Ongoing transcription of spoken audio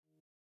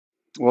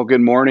Well,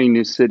 good morning,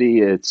 New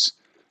City. It's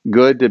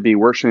good to be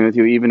worshiping with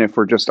you, even if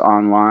we're just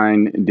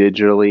online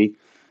digitally.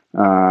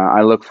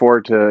 I look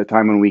forward to a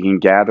time when we can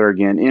gather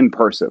again in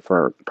person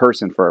for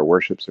our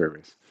worship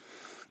service.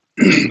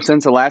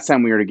 Since the last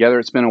time we were together,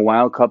 it's been a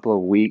wild couple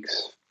of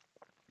weeks.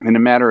 In a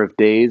matter of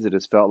days, it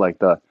has felt like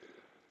the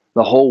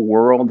whole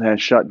world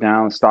has shut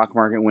down. The stock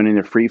market went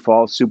into free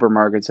fall.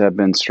 Supermarkets have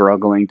been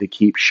struggling to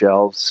keep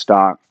shelves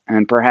stocked.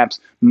 And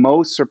perhaps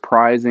most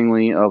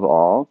surprisingly of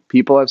all,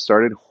 people have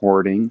started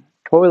hoarding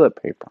toilet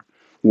paper.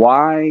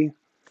 Why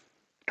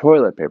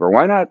toilet paper?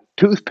 Why not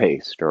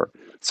toothpaste or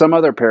some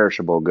other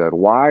perishable good?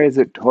 Why is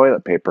it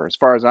toilet paper? As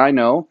far as I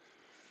know,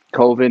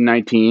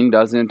 COVID-19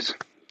 doesn't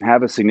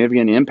have a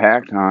significant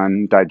impact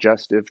on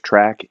digestive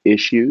tract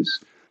issues.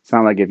 It's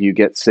not like if you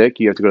get sick,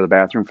 you have to go to the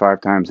bathroom 5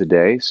 times a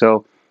day.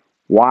 So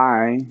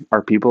why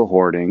are people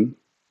hoarding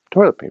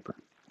toilet paper?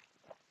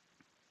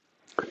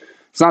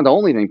 It's not the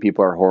only thing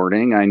people are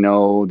hoarding. I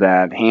know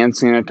that hand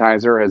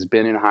sanitizer has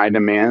been in high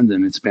demand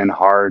and it's been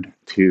hard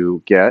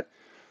to get.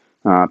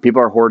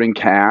 People are hoarding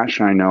cash.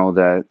 I know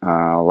that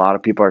a lot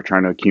of people are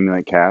trying to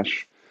accumulate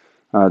cash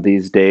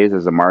these days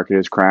as the market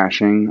is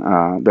crashing.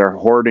 They're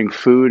hoarding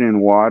food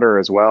and water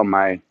as well.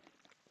 My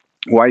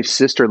wife's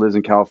sister lives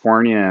in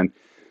California, and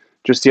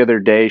just the other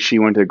day she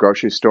went to the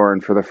grocery store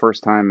and for the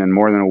first time in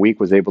more than a week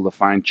was able to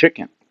find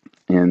chicken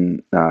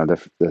in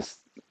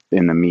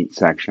in the meat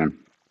section.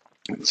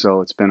 So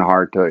it's been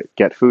hard to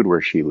get food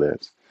where she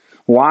lives.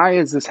 Why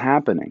is this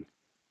happening?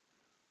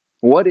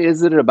 What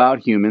is it about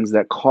humans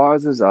that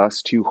causes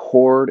us to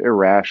hoard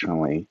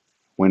irrationally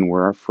when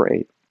we're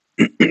afraid?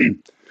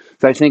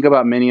 As I think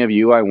about many of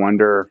you, I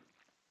wonder,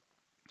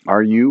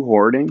 are you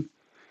hoarding?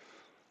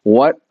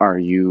 What are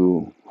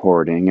you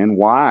hoarding and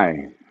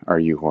why are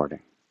you hoarding?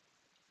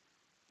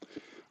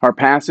 Our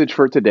passage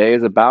for today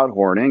is about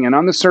hoarding, and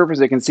on the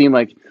surface it can seem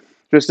like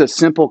just a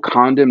simple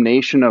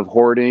condemnation of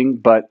hoarding,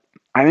 but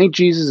I think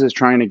Jesus is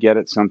trying to get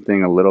at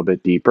something a little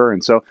bit deeper.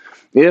 And so,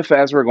 if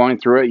as we're going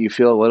through it, you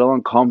feel a little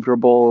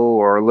uncomfortable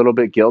or a little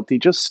bit guilty,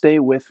 just stay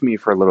with me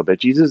for a little bit.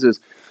 Jesus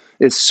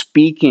is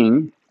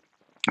speaking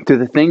to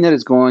the thing that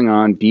is going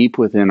on deep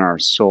within our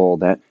soul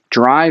that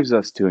drives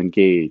us to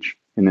engage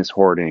in this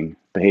hoarding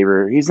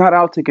behavior. He's not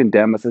out to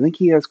condemn us. I think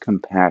he has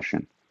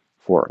compassion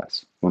for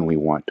us when we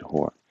want to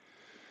hoard.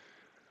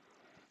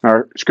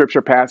 Our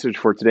scripture passage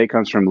for today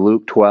comes from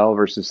Luke 12,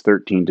 verses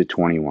 13 to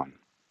 21.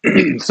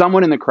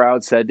 Someone in the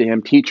crowd said to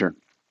him, "Teacher,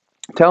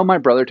 tell my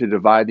brother to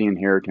divide the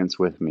inheritance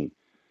with me."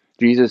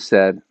 Jesus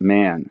said,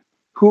 "Man,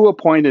 who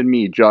appointed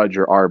me judge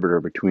or arbiter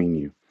between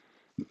you?"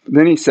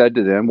 Then he said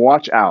to them,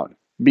 "Watch out.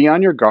 Be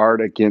on your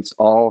guard against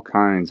all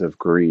kinds of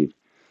greed.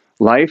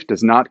 Life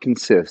does not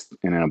consist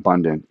in an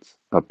abundance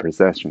of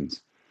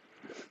possessions."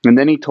 And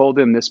then he told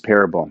them this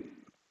parable.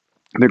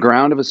 The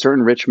ground of a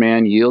certain rich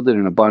man yielded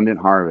an abundant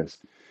harvest.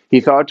 He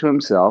thought to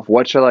himself,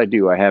 "What shall I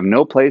do? I have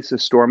no place to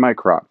store my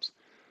crops."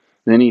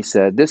 Then he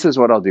said, "This is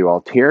what I'll do.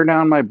 I'll tear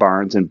down my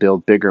barns and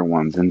build bigger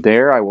ones, and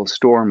there I will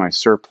store my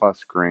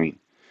surplus grain.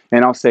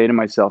 And I'll say to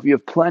myself, you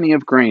have plenty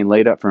of grain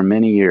laid up for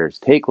many years.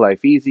 Take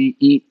life easy,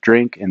 eat,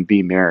 drink, and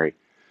be merry."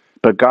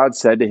 But God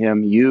said to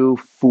him, "You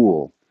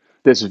fool,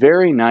 this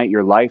very night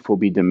your life will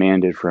be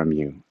demanded from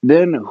you.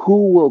 Then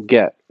who will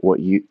get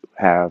what you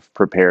have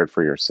prepared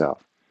for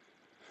yourself?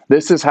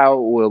 This is how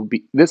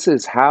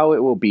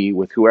it will be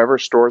with whoever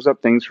stores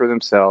up things for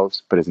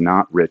themselves, but is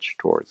not rich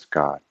towards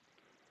God."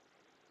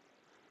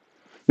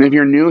 And if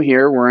you're new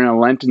here, we're in a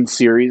Lenten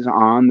series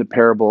on the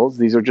parables.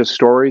 These are just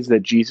stories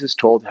that Jesus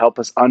told to help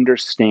us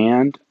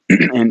understand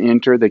and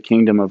enter the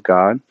kingdom of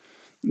God.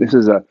 This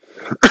is a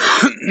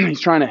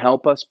He's trying to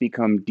help us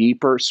become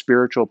deeper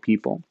spiritual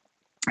people.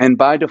 And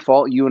by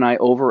default, you and I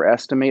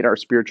overestimate our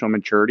spiritual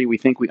maturity. We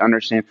think we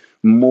understand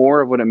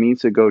more of what it means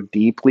to go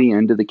deeply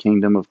into the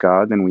kingdom of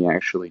God than we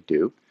actually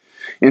do.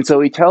 And so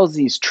he tells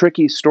these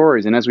tricky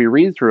stories. And as we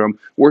read through them,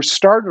 we're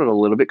startled a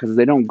little bit because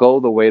they don't go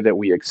the way that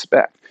we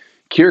expect.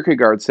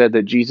 Kierkegaard said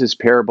that Jesus'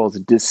 parables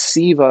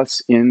deceive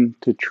us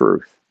into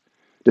truth,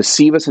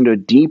 deceive us into a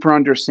deeper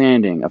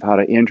understanding of how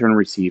to enter and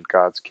receive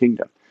God's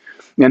kingdom.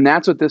 And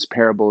that's what this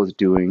parable is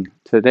doing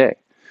today.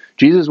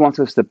 Jesus wants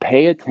us to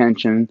pay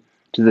attention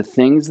to the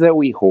things that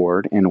we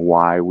hoard and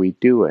why we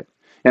do it.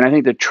 And I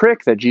think the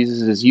trick that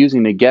Jesus is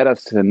using to get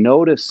us to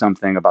notice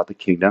something about the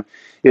kingdom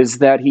is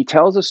that he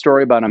tells a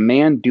story about a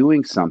man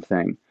doing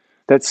something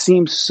that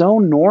seems so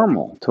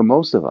normal to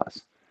most of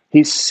us.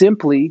 He's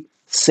simply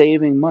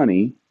saving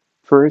money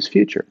for his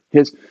future.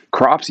 His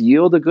crops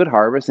yield a good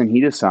harvest and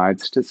he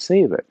decides to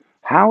save it.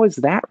 How is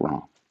that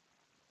wrong?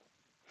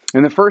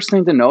 And the first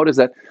thing to note is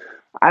that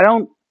I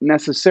don't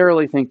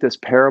necessarily think this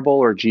parable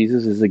or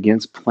Jesus is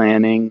against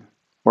planning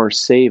or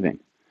saving.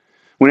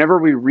 Whenever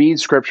we read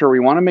scripture, we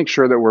want to make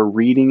sure that we're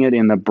reading it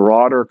in the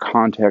broader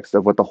context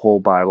of what the whole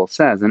Bible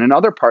says. And in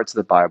other parts of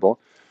the Bible,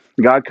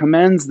 God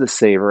commends the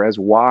saver as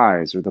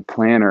wise or the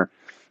planner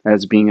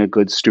as being a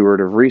good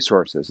steward of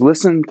resources.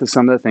 Listen to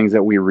some of the things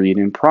that we read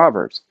in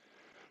Proverbs.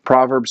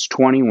 Proverbs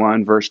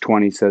 21, verse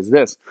 20 says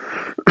this: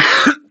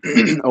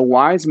 "A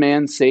wise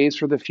man saves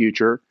for the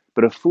future,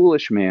 but a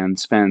foolish man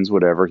spends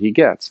whatever he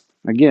gets.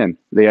 Again,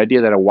 the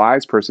idea that a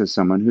wise person is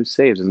someone who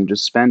saves, doesn't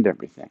just spend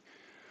everything.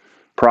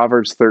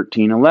 Proverbs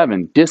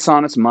 13:11,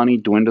 dishonest money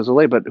dwindles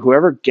away, but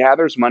whoever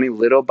gathers money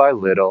little by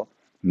little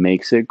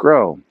makes it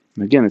grow.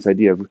 Again, this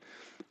idea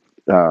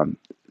of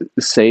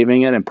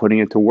saving it and putting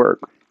it to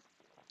work.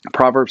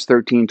 Proverbs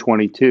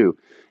 13:22,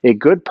 a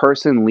good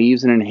person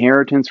leaves an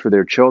inheritance for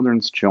their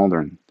children's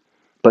children,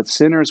 but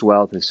sinners'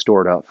 wealth is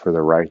stored up for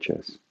the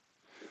righteous.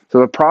 So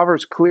the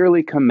Proverbs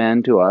clearly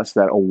commend to us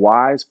that a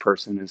wise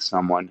person is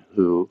someone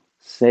who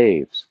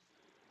saves.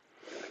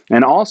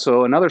 And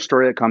also, another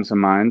story that comes to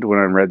mind when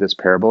I read this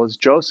parable is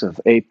Joseph,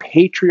 a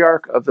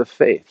patriarch of the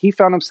faith. He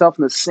found himself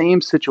in the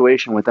same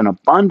situation with an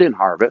abundant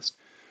harvest,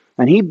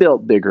 and he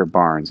built bigger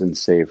barns and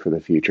saved for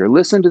the future.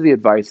 Listen to the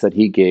advice that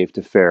he gave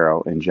to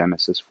Pharaoh in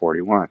Genesis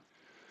 41.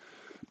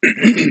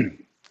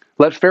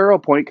 Let Pharaoh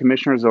appoint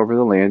commissioners over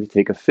the land to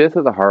take a fifth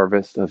of the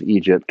harvest of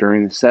Egypt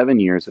during the 7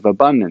 years of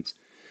abundance.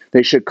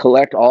 They should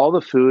collect all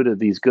the food of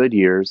these good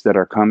years that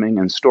are coming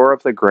and store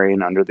up the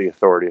grain under the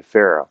authority of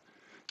Pharaoh,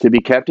 to be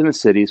kept in the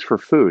cities for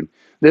food.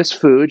 This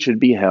food should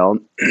be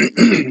held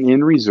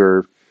in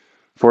reserve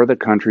for the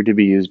country to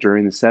be used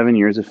during the 7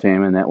 years of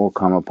famine that will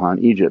come upon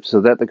Egypt,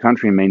 so that the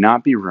country may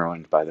not be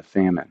ruined by the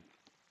famine.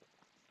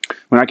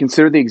 When I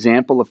consider the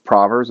example of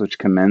Proverbs, which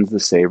commends the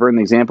saver, and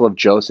the example of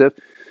Joseph,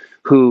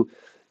 who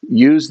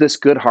used this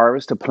good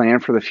harvest to plan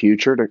for the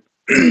future,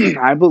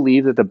 I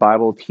believe that the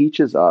Bible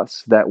teaches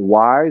us that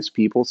wise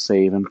people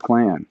save and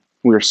plan.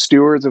 We are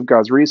stewards of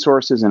God's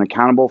resources and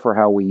accountable for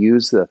how we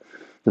use the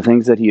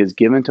things that he has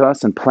given to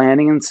us, and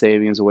planning and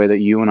saving is a way that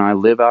you and I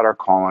live out our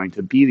calling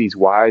to be these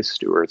wise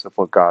stewards of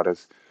what God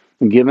has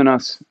given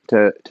us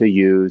to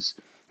use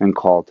and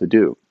called to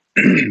do.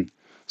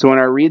 So when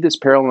I read this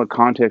parable in the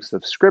context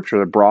of Scripture,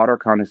 the broader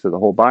context of the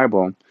whole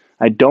Bible,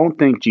 I don't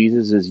think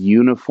Jesus is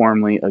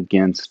uniformly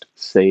against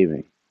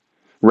saving.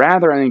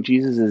 Rather, I think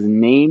Jesus is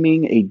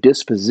naming a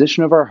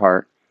disposition of our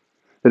heart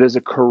that is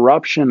a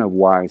corruption of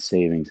wise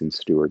savings and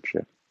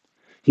stewardship.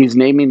 He's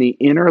naming the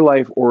inner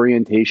life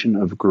orientation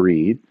of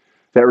greed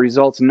that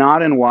results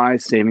not in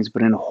wise savings,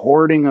 but in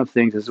hoarding of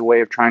things as a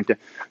way of trying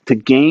to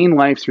gain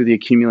life through the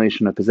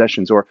accumulation of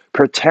possessions, or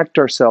protect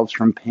ourselves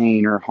from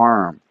pain or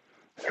harm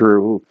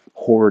through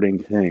hoarding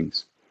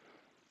things.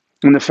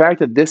 And the fact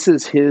that this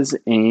is his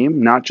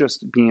aim, not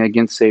just being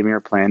against saving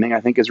or planning, I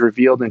think is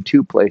revealed in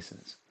two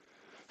places.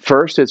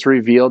 First, it's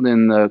revealed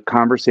in the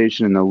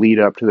conversation in the lead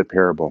up to the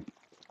parable.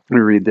 We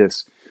read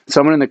this.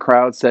 Someone in the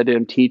crowd said to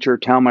him, "Teacher,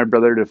 tell my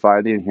brother to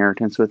divide the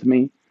inheritance with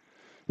me."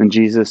 And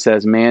Jesus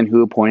says, "Man,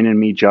 who appointed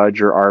me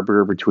judge or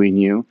arbiter between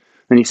you?"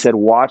 And he said,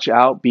 "Watch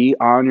out, be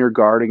on your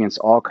guard against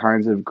all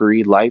kinds of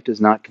greed. Life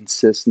does not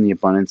consist in the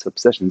abundance of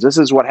possessions." This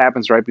is what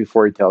happens right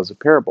before he tells the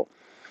parable.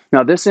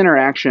 Now, this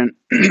interaction,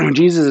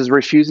 Jesus is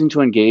refusing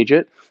to engage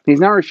it. He's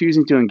not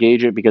refusing to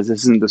engage it because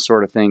this isn't the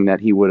sort of thing that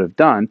he would have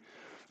done.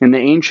 In the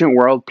ancient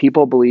world,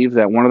 people believed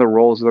that one of the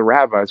roles of the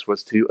rabbis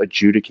was to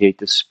adjudicate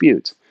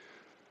disputes.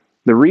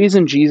 The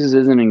reason Jesus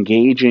isn't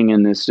engaging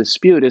in this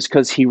dispute is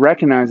because he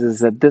recognizes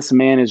that this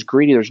man is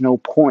greedy. There's no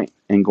point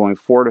in going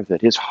forward with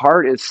it. His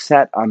heart is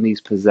set on these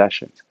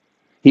possessions.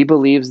 He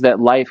believes that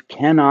life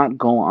cannot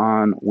go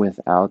on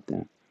without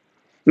them.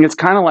 And it's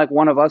kind of like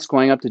one of us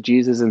going up to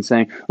Jesus and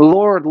saying,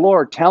 "Lord,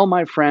 Lord, tell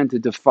my friend to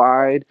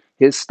divide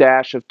his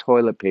stash of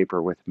toilet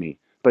paper with me."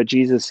 But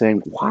Jesus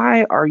saying,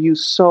 "Why are you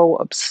so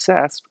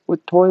obsessed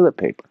with toilet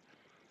paper?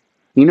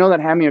 You know that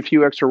having a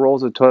few extra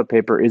rolls of toilet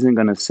paper isn't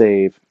going to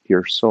save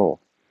your soul."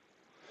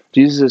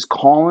 Jesus is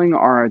calling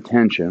our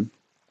attention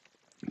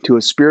to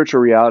a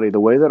spiritual reality, the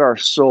way that our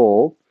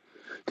soul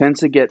tends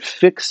to get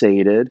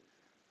fixated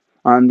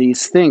on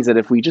these things, that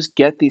if we just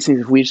get these things,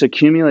 if we just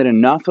accumulate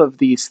enough of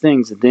these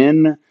things,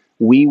 then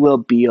we will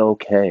be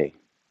okay.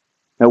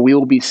 That we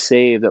will be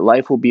saved, that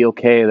life will be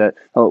okay, that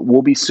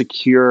we'll be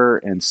secure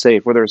and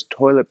safe, whether it's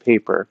toilet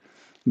paper,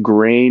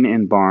 grain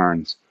in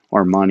barns,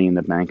 or money in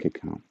the bank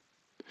account.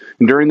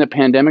 And during the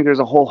pandemic, there's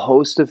a whole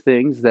host of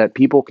things that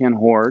people can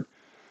hoard,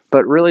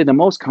 but really the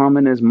most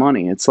common is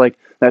money. It's like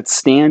that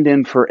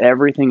stand-in for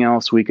everything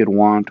else we could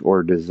want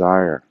or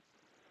desire.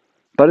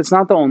 But it's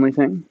not the only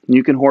thing.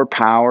 You can hoard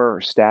power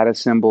or status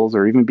symbols,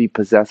 or even be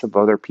possessive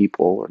of other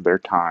people or their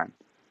time.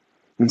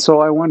 And so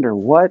I wonder,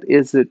 what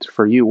is it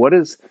for you? What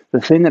is the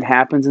thing that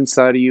happens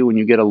inside of you when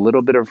you get a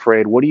little bit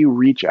afraid? What do you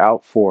reach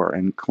out for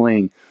and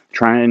cling,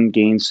 try and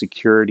gain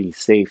security,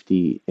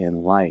 safety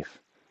in life?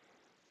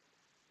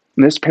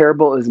 And this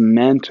parable is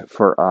meant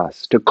for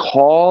us to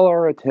call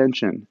our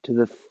attention to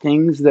the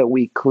things that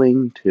we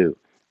cling to,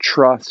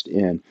 trust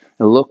in,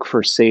 and look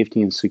for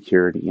safety and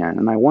security in.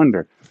 And I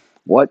wonder,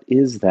 what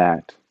is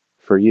that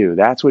for you?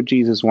 That's what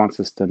Jesus wants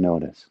us to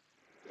notice.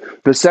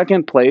 The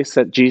second place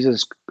that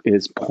Jesus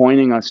is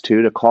pointing us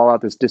to call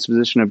out this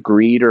disposition of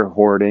greed or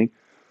hoarding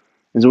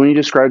is when he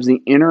describes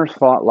the inner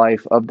thought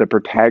life of the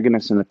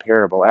protagonist in the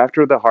parable.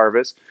 After the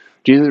harvest,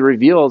 Jesus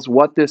reveals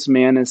what this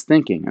man is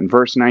thinking. In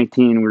verse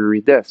 19, we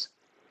read this.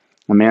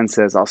 A man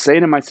says, "I'll say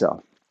to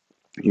myself,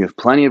 you have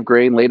plenty of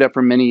grain laid up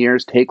for many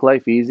years. Take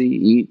life easy,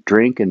 eat,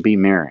 drink, and be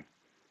merry."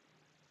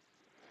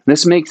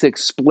 This makes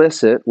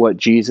explicit what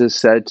Jesus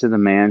said to the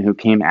man who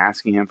came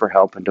asking him for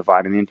help in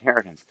dividing the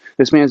inheritance.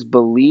 This man is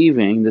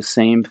believing the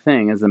same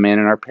thing as the man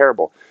in our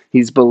parable.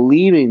 He's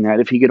believing that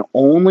if he could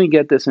only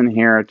get this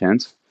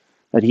inheritance,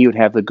 that he would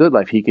have the good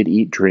life. He could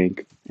eat,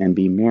 drink, and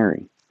be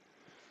merry.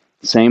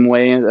 Same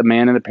way the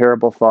man in the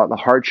parable thought the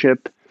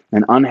hardship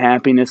and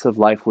unhappiness of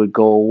life would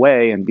go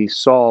away and be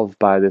solved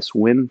by this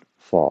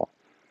windfall.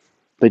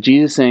 But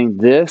Jesus is saying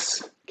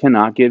this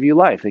cannot give you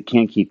life. It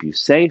can't keep you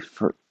safe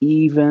for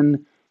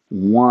even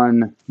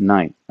one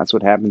night. That's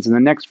what happens in the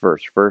next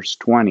verse, verse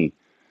 20.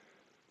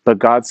 But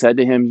God said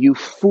to him, "You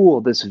fool,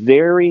 this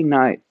very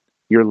night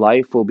your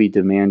life will be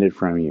demanded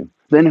from you.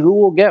 Then who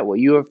will get what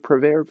you have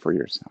prepared for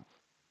yourself?"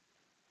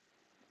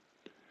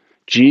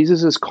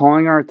 Jesus is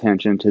calling our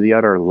attention to the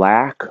utter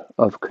lack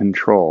of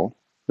control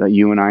that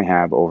you and I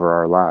have over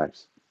our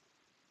lives.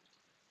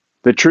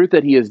 The truth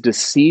that he is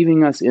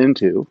deceiving us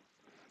into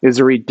is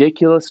the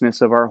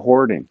ridiculousness of our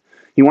hoarding.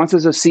 He wants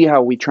us to see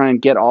how we try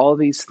and get all of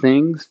these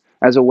things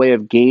as a way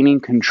of gaining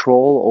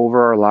control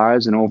over our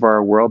lives and over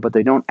our world, but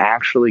they don't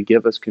actually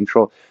give us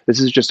control.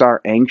 This is just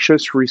our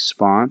anxious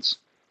response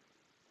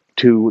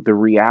to the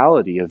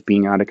reality of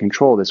being out of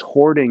control. This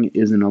hoarding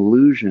is an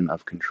illusion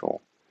of control.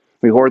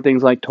 We hoard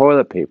things like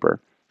toilet paper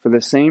for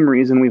the same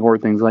reason we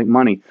hoard things like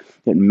money.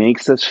 It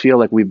makes us feel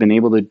like we've been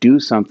able to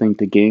do something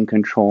to gain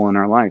control in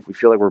our life. We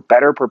feel like we're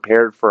better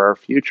prepared for our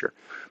future.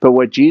 But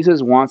what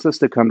Jesus wants us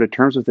to come to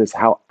terms with is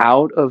how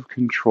out of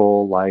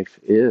control life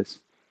is.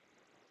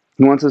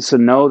 He wants us to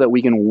know that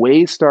we can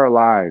waste our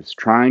lives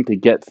trying to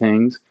get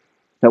things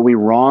that we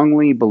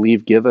wrongly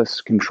believe give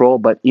us control,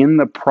 but in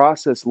the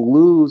process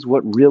lose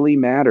what really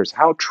matters.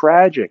 How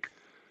tragic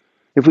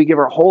if we give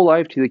our whole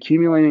life to the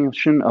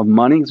accumulation of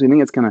money because we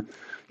think it's going to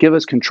give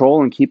us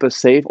control and keep us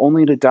safe,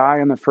 only to die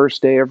on the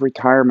first day of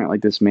retirement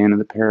like this man in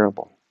the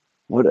parable.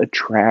 What a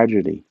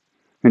tragedy.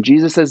 And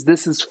Jesus says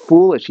this is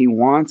foolish. He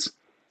wants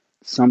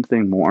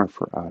something more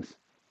for us.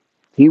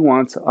 He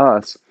wants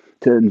us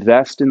to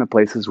invest in the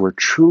places where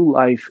true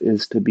life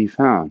is to be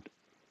found.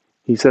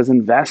 He says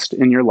invest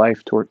in your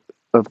life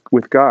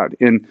with God.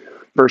 In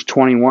verse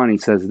 21, he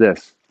says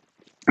this.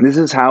 This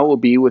is how it will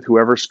be with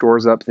whoever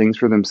stores up things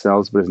for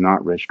themselves but is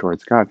not rich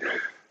towards God.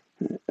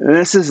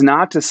 This is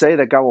not to say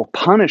that God will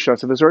punish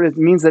us if it's hoarded. It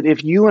means that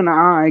if you and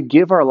I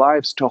give our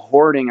lives to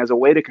hoarding as a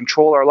way to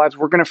control our lives,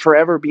 we're going to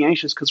forever be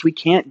anxious because we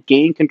can't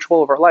gain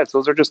control of our lives.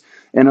 Those are just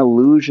an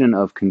illusion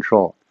of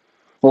control.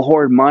 We'll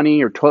hoard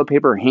money or toilet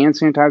paper or hand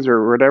sanitizer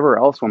or whatever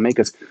else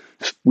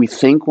we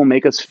think will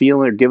make us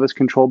feel or give us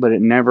control, but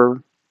it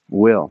never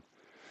will.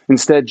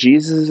 Instead,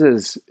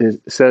 Jesus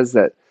says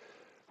that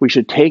we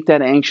should take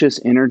that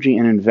anxious energy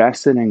and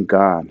invest it in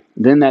God.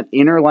 Then that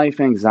inner life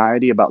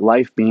anxiety about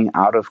life being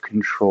out of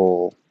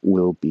control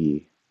will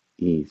be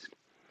eased.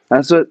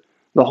 That's what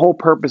the whole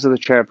purpose of the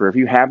chapter. If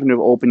you happen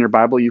to open your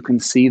Bible, you can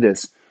see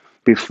this.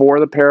 Before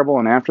the parable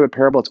and after the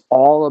parable, it's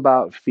all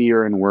about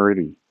fear and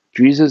worry.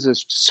 Jesus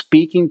is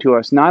speaking to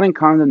us, not in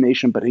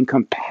condemnation, but in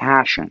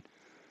compassion,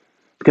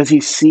 because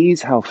he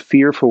sees how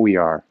fearful we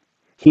are.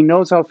 He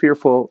knows how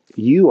fearful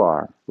you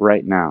are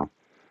right now,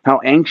 how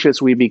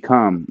anxious we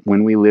become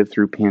when we live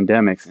through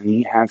pandemics, and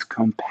he has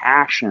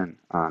compassion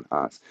on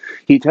us.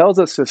 He tells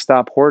us to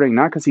stop hoarding,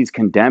 not because he's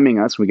condemning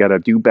us, we got to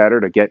do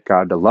better to get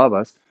God to love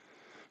us,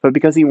 but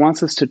because he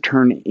wants us to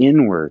turn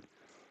inward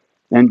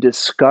and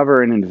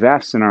discover and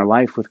invest in our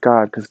life with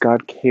God, because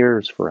God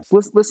cares for us.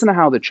 Listen to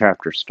how the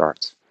chapter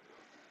starts.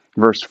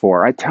 Verse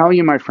 4, I tell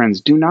you, my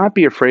friends, do not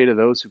be afraid of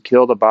those who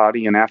kill the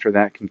body and after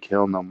that can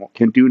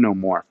do no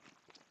more.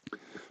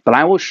 But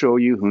I will show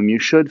you whom you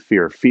should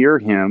fear. Fear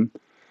him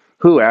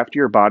who, after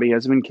your body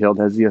has been killed,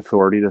 has the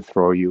authority to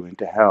throw you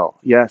into hell.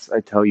 Yes, I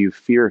tell you,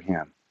 fear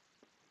him.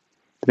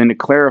 But then to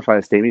clarify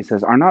the statement, he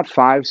says, are not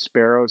 5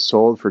 sparrows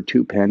sold for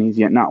 2 pennies,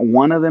 yet not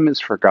one of them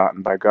is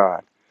forgotten by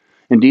God?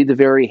 Indeed, the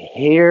very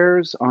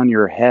hairs on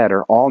your head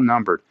are all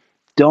numbered.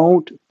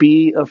 Don't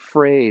be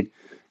afraid.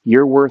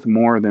 You're worth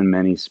more than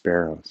many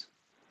sparrows.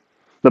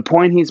 The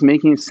point he's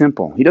making is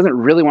simple. He doesn't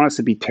really want us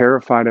to be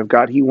terrified of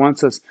God. He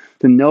wants us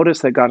to notice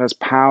that God has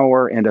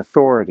power and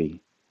authority,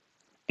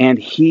 and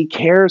he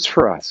cares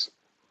for us.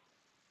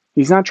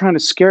 He's not trying to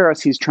scare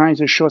us. He's trying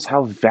to show us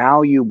how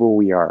valuable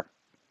we are.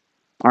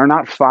 Are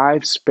not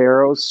 5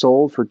 sparrows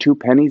sold for 2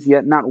 pennies?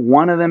 Yet not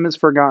one of them is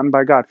forgotten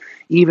by God.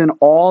 Even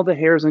all the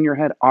hairs on your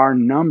head are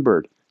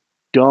numbered.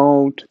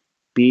 Don't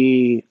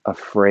be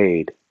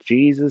afraid.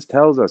 Jesus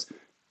tells us,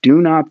 do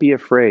not be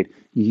afraid.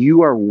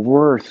 You are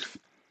worth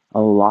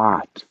a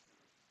lot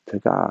to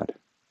God.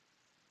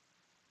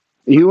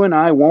 You and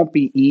I won't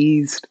be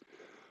eased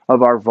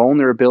of our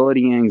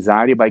vulnerability and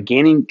anxiety by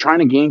trying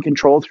to gain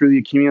control through the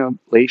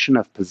accumulation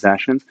of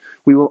possessions.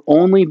 We will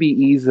only be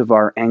eased of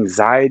our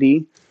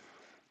anxiety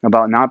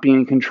about not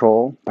being in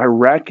control by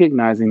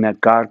recognizing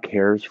that God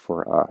cares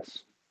for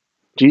us.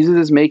 Jesus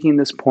is making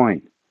this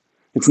point.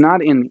 It's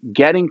not in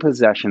getting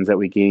possessions that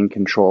we gain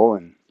control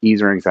and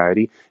ease our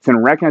anxiety. It's in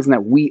recognizing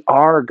that we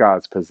are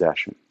God's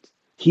possessions.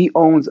 He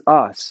owns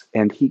us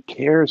and he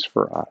cares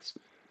for us.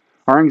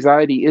 Our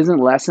anxiety isn't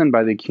lessened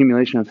by the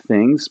accumulation of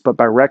things, but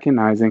by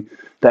recognizing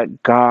that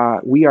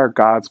we are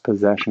God's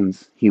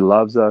possessions. He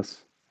loves us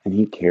and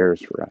He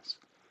cares for us.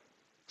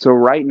 So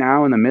right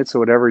now, in the midst of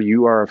whatever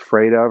you are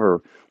afraid of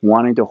or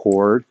wanting to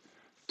hoard,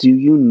 do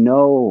you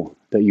know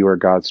that you are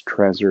God's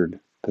treasured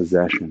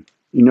possession?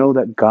 You know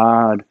that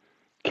God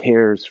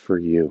cares for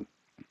you.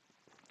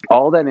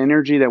 All that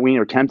energy that we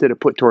are tempted to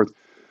put towards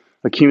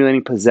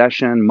accumulating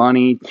possession,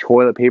 money,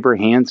 toilet paper,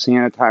 hand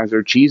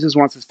sanitizer, Jesus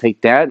wants us to take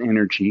that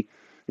energy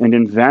and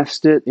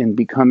invest it in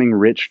becoming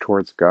rich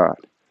towards God.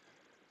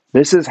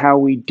 This is how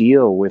we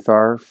deal with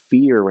our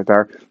fear, with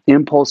our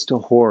impulse to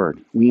hoard.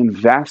 We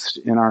invest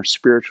in our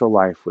spiritual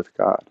life with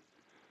God.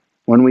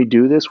 When we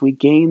do this, we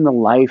gain the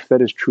life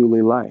that is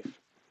truly life.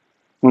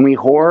 When we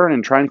hoard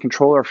and try to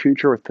control our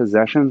future with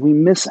possessions, we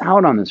miss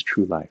out on this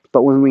true life.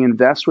 But when we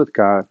invest with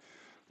God,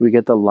 we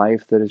get the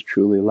life that is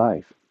truly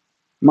life.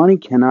 Money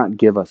cannot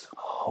give us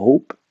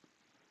hope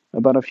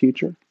about a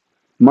future.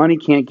 Money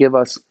can't give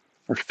us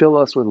or fill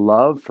us with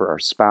love for our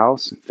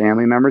spouse and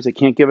family members. It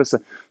can't give us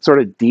a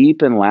sort of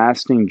deep and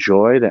lasting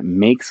joy that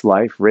makes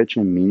life rich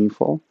and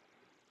meaningful.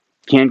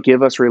 Can't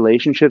give us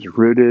relationships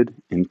rooted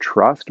in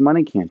trust.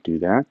 Money can't do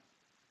that.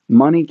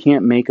 Money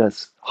can't make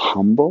us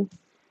humble.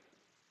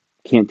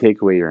 Can't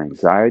take away your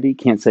anxiety.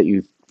 Can't set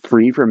you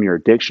free from your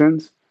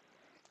addictions.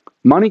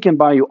 Money can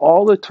buy you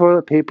all the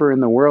toilet paper in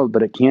the world,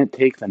 but it can't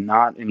take the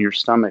knot in your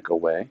stomach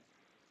away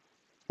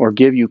or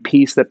give you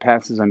peace that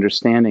passes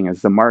understanding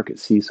as the market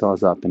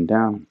seesaws up and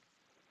down.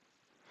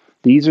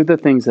 These are the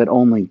things that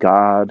only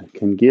God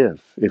can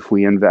give if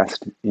we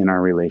invest in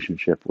our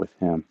relationship with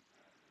Him.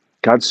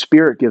 God's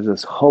Spirit gives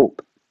us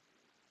hope,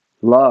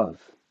 love,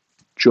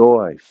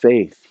 joy,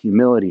 faith,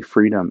 humility,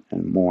 freedom,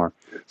 and more.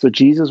 So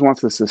Jesus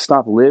wants us to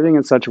stop living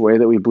in such a way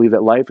that we believe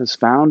that life is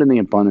found in the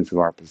abundance of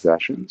our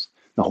possessions,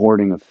 the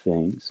hoarding of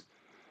things.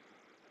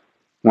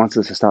 Wants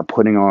us to stop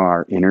putting all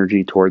our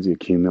energy towards the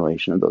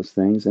accumulation of those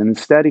things. And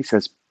instead, He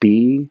says,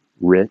 be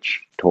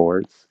rich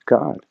towards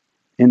God.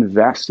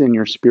 Invest in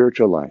your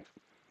spiritual life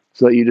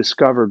so that you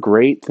discover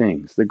great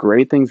things, the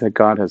great things that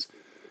God has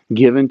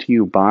given to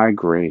you by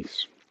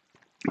grace.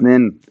 And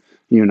then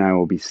you and I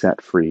will be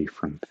set free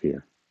from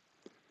fear.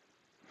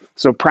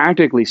 So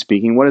practically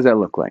speaking, what does that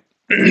look like?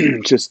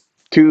 Just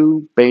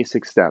two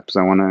basic steps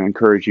I want to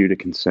encourage you to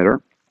consider.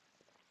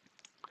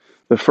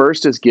 The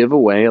first is give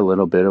away a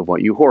little bit of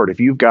what you hoard. If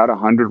you've got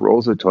 100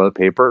 rolls of toilet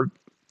paper,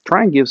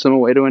 try and give some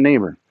away to a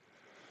neighbor.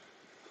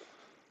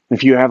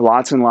 If you have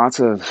lots and lots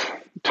of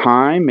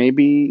time,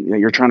 maybe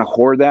you're trying to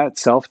hoard that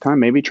self-time,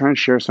 maybe try and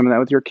share some of that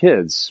with your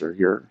kids or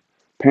your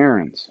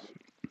parents.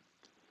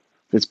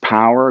 If it's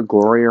power,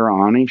 glory, or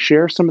honor,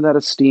 share some of that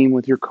esteem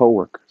with your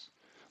coworkers.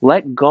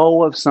 Let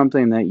go of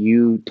something that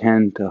you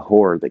tend to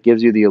hoard that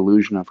gives you the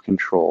illusion of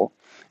control.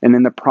 And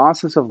in the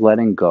process of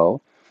letting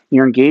go,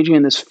 you're engaging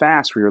in this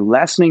fast where you're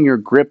lessening your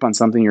grip on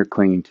something you're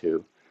clinging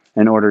to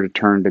in order to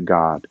turn to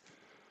God.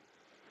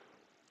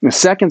 The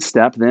second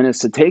step then is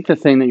to take the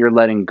thing that you're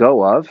letting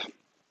go of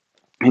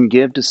and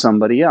give to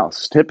somebody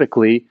else.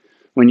 Typically,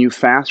 when you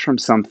fast from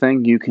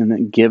something, you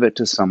can give it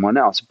to someone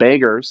else.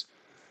 Beggars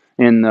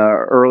in the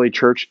early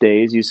church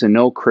days used to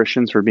know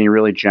Christians for being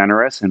really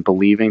generous and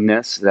believing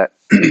this, that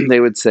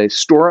they would say,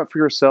 store up for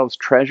yourselves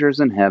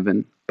treasures in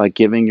heaven by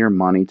giving your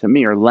money to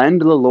me, or lend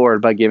to the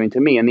Lord by giving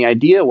to me. And the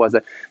idea was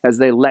that as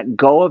they let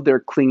go of their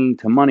clinging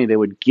to money, they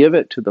would give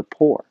it to the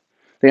poor.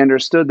 They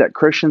understood that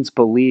Christians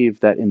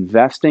believed that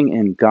investing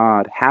in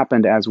God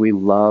happened as we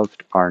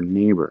loved our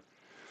neighbor.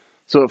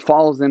 So it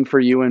follows then for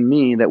you and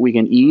me that we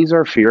can ease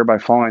our fear by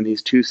following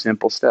these two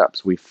simple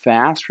steps. We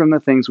fast from the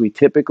things we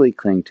typically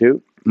cling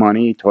to,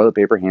 money, toilet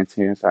paper, hand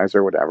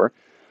sanitizer, whatever.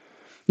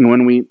 And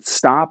when we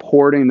stop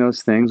hoarding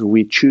those things,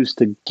 we choose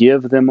to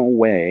give them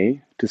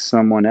away to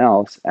someone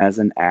else as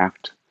an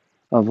act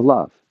of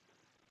love.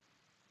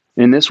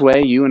 In this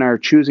way, you and I are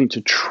choosing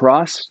to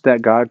trust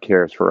that God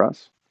cares for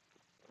us.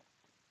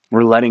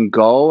 We're letting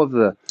go of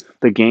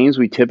the games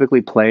we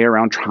typically play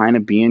around trying to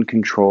be in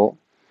control,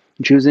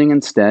 choosing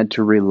instead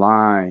to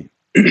rely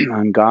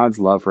on God's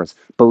love for us,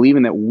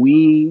 believing that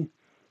we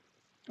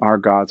are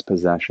God's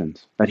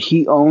possessions, that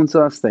He owns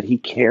us, that He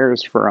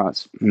cares for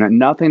us, and that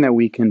nothing that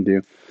we can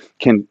do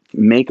can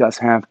make us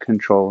have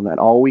control, that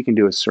all we can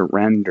do is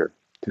surrender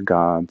to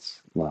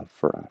God's love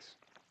for us.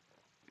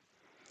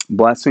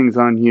 Blessings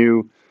on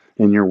you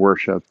in your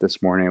worship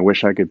this morning. I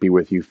wish I could be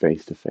with you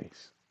face to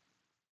face.